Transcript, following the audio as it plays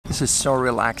This is so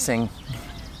relaxing.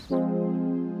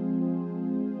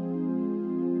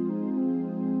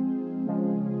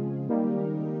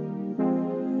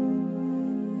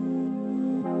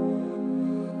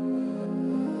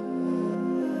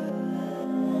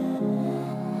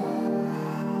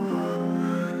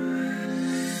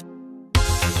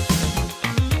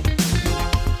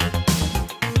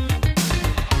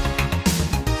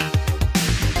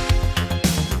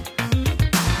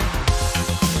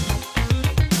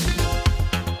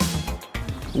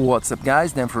 What's up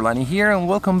guys, Dan Furlani here and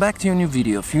welcome back to a new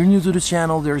video. If you're new to the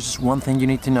channel, there's just one thing you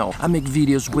need to know. I make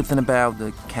videos with and about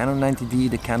the Canon 90D,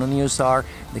 the Canon EOS R,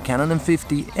 the Canon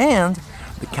M50 and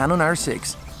the Canon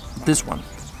R6. This one,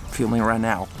 filming right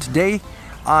now. Today,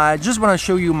 I just want to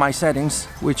show you my settings,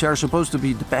 which are supposed to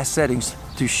be the best settings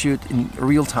to shoot in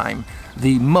real time,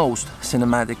 the most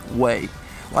cinematic way.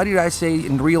 Why did I say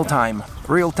in real time?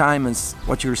 Real time is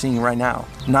what you're seeing right now,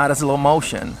 not a slow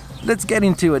motion. Let's get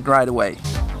into it right away.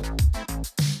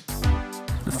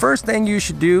 The first thing you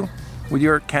should do with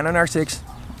your Canon R6,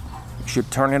 you should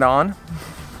turn it on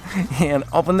and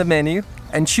open the menu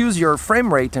and choose your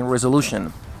frame rate and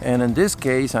resolution. And in this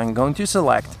case, I'm going to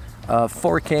select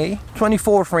 4K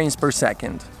 24 frames per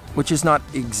second, which is not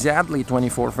exactly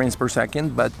 24 frames per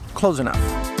second, but close enough.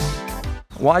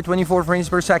 Why 24 frames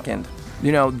per second?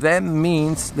 You know, that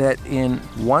means that in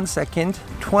 1 second,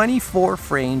 24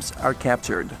 frames are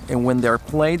captured. And when they're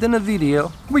played in a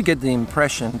video, we get the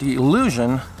impression, the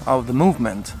illusion of the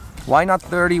movement. Why not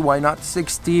 30? Why not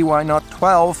 60? Why not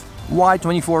 12? Why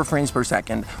 24 frames per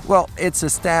second? Well, it's a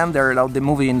standard of the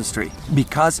movie industry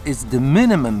because it's the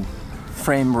minimum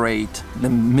frame rate, the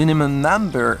minimum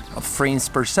number of frames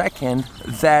per second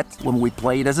that when we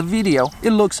play it as a video, it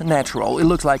looks natural, it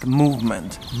looks like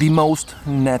movement, the most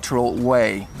natural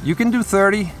way. You can do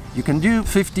 30, you can do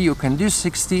 50, you can do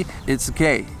 60, it's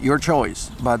okay, your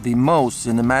choice, but the most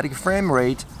cinematic frame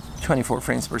rate, 24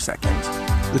 frames per second.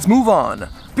 Let's move on.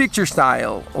 Picture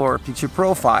style or picture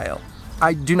profile.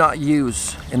 I do not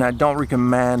use and I don't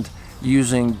recommend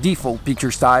using default picture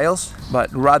styles,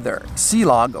 but rather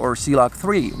C-Log or C-Log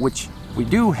 3, which we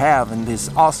do have in this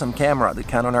awesome camera, the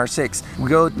Canon R6. We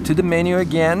go to the menu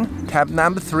again, tab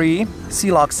number 3,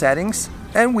 C-Log settings,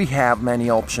 and we have many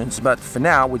options, but for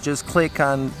now we just click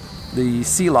on the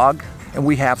C-Log and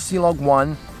we have C-Log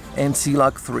 1 and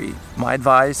C-Log 3. My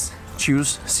advice,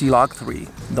 choose C-Log 3.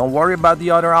 Don't worry about the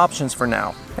other options for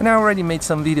now, and I already made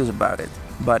some videos about it.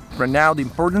 But for now, the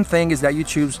important thing is that you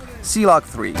choose C-Log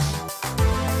 3.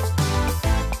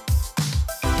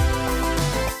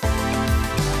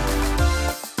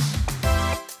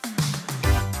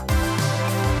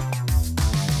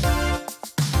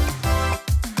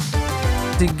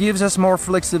 It gives us more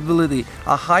flexibility,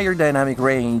 a higher dynamic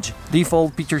range.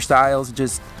 Default picture styles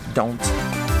just don't.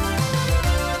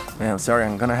 Man, sorry,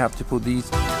 I'm gonna have to put these.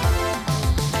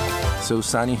 So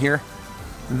sunny here.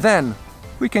 Then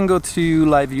we can go to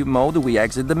live view mode. We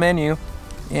exit the menu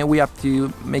and we have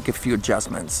to make a few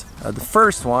adjustments. The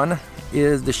first one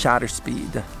is the shutter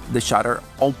speed. The shutter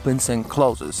opens and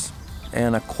closes,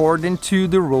 and according to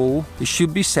the rule, it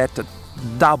should be set to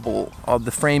double of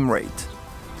the frame rate.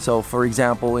 So for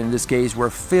example, in this case, we're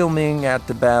filming at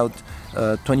about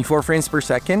 24 frames per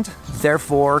second.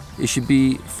 Therefore, it should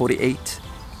be 48,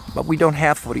 but we don't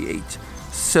have 48.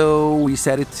 So we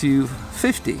set it to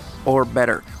 50, or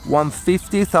better,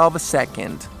 1/50th of a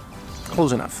second.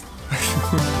 Close enough.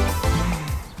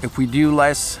 If we do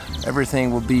less,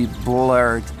 everything will be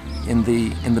blurred in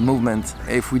the movement.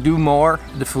 If we do more,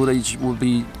 the footage will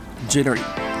be jittery.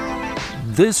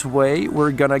 This way,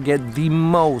 we're gonna get the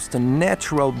most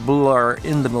natural blur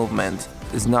in the movement.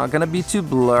 It's not gonna be too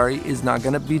blurry, it's not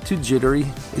gonna be too jittery,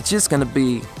 it's just gonna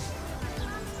be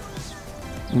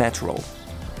natural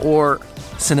or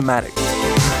cinematic.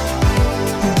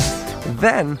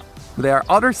 Then, there are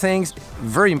other things,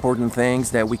 very important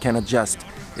things that we can adjust,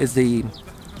 is the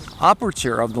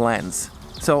aperture of the lens.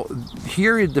 So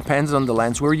here it depends on the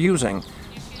lens we're using.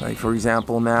 Like for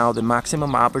example, now the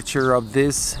maximum aperture of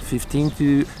this 16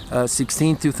 to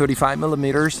 35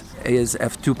 millimeters is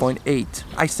f2.8.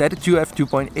 I set it to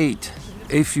f2.8.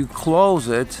 If you close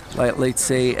it, like let's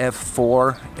say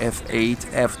f4, f8,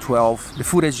 f12, the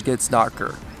footage gets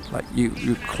darker. Like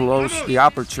you close the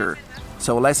aperture,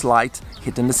 so less light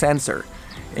hitting the sensor.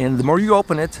 And the more you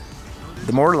open it,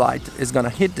 the more light is gonna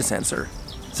hit the sensor.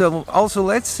 So also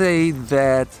let's say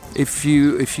that if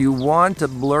you want a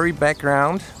blurry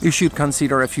background, you should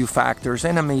consider a few factors,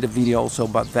 and I made a video also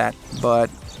about that. But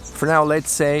for now, let's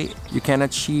say you can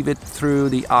achieve it through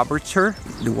the aperture.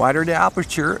 The wider the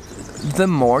aperture, the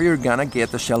more you're gonna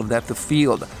get the shallow depth of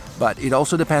field. but it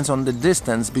also depends on the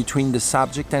distance between the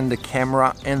subject and the camera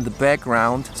and the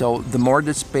background. So the more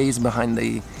the space behind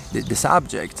the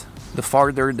subject, the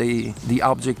farther the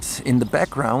objects in the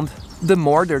background, the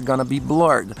more they're gonna be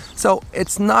blurred. So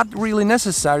it's not really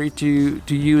necessary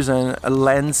to use a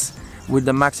lens with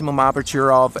the maximum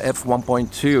aperture of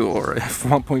f1.2 or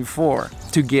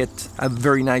f1.4 to get a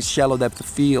very nice shallow depth of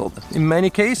field. In many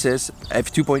cases,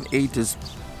 f2.8 is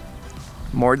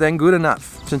more than good enough.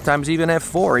 Sometimes even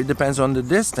f4, it depends on the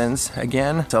distance,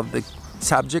 again, of the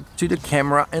subject to the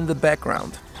camera and the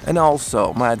background. And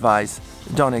also, my advice,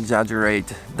 don't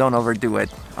exaggerate, don't overdo it.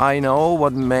 I know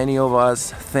what many of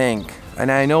us think,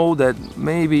 and I know that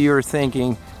maybe you're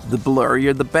thinking the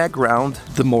blurrier the background,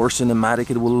 the more cinematic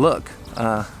it will look.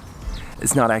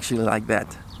 It's not actually like that.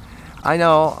 I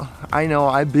know,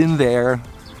 I've been there,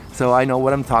 so I know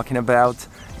what I'm talking about,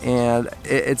 and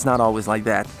it's not always like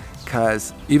that,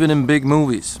 because even in big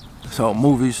movies, so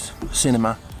movies,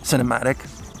 cinematic,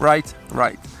 right?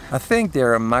 I think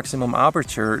they're a maximum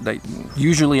aperture, like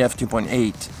usually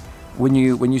f2.8. When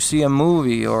you see a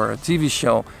movie or a TV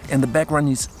show and the background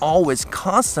is always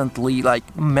constantly like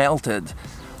melted,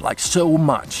 like so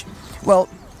much, well,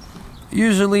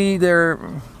 usually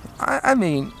I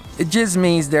mean, it just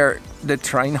means they're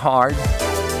trying hard.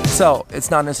 So it's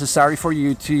not necessary for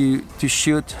you to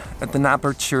shoot at an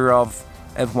aperture of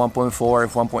f1.4,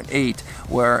 f1.8,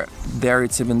 where there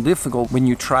it's even difficult when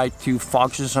you try to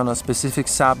focus on a specific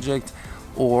subject,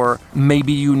 or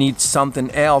maybe you need something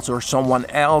else or someone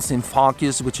else in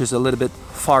focus, which is a little bit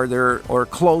farther or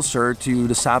closer to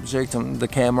the subject and the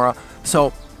camera.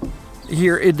 So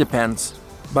here it depends.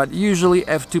 But usually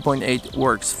f2.8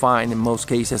 works fine in most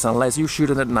cases, unless you shoot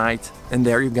it at night, and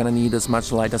there you're gonna need as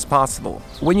much light as possible.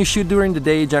 When you shoot during the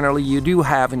day, generally you do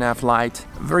have enough light,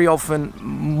 very often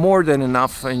more than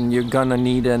enough, and you're gonna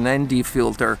need an ND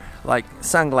filter, like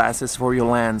sunglasses for your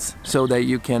lens, so that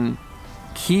you can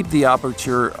keep the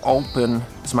aperture open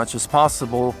as much as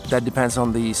possible. That depends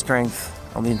on the strength,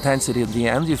 on the intensity of the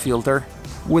ND filter,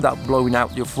 without blowing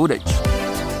out your footage.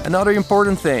 Another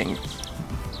important thing,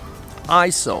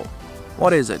 ISO.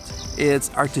 What is it?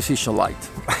 It's artificial light,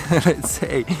 let's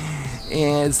say.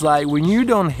 And it's like when you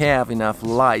don't have enough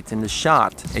light in the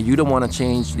shot and you don't want to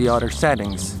change the other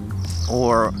settings,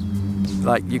 or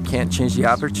like you can't change the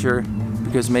aperture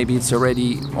because maybe it's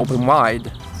already open wide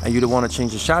and you don't want to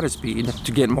change the shutter speed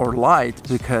to get more light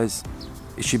because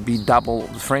it should be double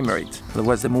the frame rate,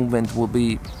 otherwise the movement will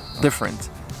be different.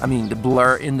 I mean, the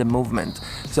blur in the movement.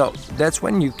 So that's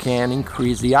when you can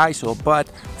increase the ISO. But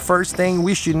first thing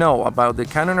we should know about the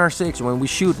Canon R6 when we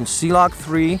shoot in C-Log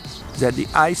 3 is that the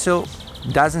ISO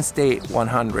doesn't stay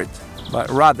 100, but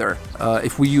rather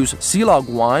if we use C-Log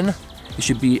 1, it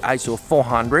should be ISO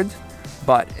 400.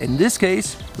 But in this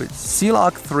case, with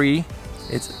C-Log 3,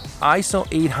 it's ISO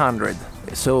 800.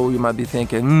 So you might be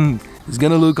thinking, it's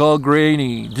gonna look all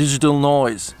grainy, digital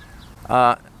noise.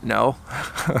 No.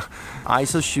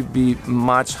 ISO should be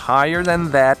much higher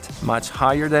than that, much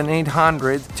higher than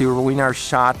 800 to ruin our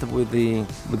shot with the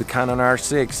Canon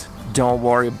R6. Don't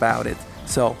worry about it.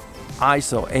 So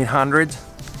ISO 800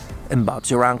 and Bob's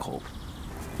your uncle.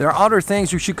 There are other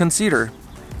things you should consider.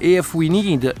 If we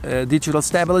need digital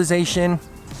stabilization,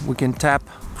 we can tap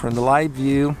from the live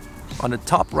view on the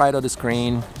top right of the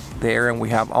screen there, and we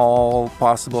have all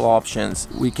possible options.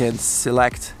 We can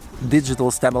select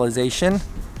digital stabilization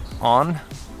on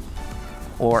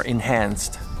or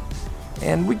enhanced,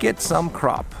 and we get some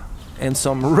crop and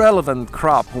some relevant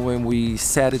crop when we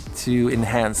set it to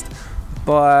enhanced,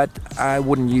 but I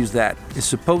wouldn't use that. It's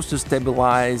supposed to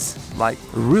stabilize like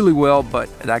really well, but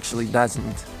it actually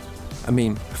doesn't. I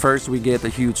mean, first we get a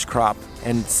huge crop,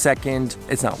 and second,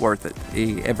 it's not worth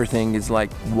it. Everything is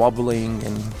like wobbling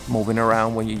and moving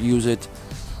around when you use it.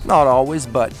 Not always,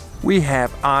 but we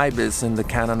have IBIS in the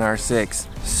Canon R6,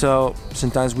 so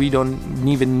sometimes we don't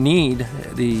even need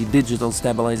the digital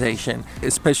stabilization,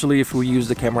 especially if we use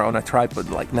the camera on a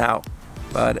tripod like now.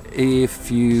 But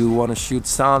if you want to shoot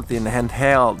something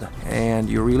handheld and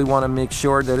you really want to make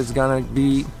sure that it's gonna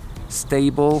be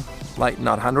stable, like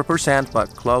not 100%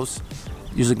 but close,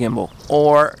 use a gimbal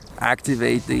or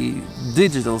activate the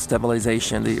digital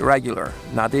stabilization, the regular,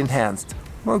 not the enhanced.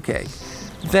 Okay,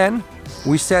 then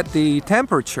we set the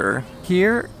temperature.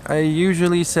 Here I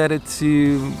usually set it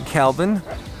to Kelvin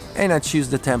and I choose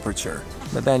the temperature,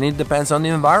 but then it depends on the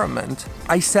environment.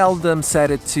 I seldom set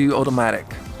it to automatic,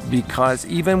 because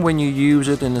even when you use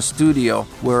it in a studio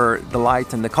where the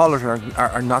light and the colors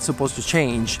are not supposed to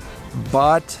change,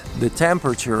 but the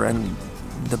temperature and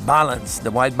the balance,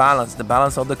 the white balance, the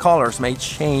balance of the colors may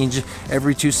change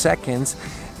every 2 seconds,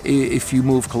 if you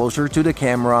move closer to the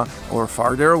camera or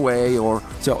farther away, or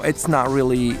so it's not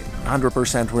really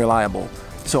 100% reliable.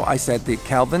 So I set the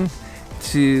Kelvin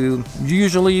to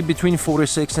usually between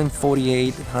 46 and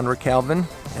 4800 Kelvin,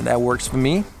 and that works for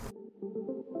me.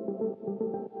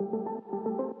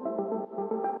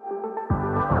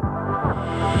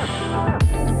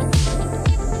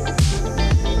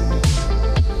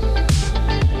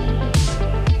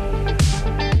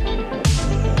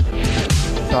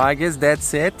 So I guess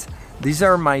that's it. These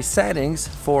are my settings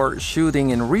for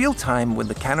shooting in real time with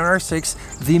the Canon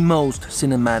R6 the most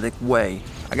cinematic way.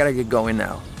 I gotta get going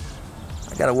now.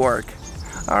 I gotta work.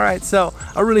 Alright, so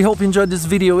I really hope you enjoyed this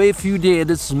video. If you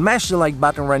did, smash the like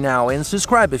button right now and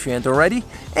subscribe if you ain't already.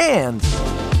 And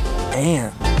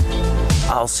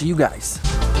I'll see you guys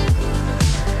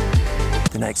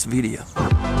in the next video.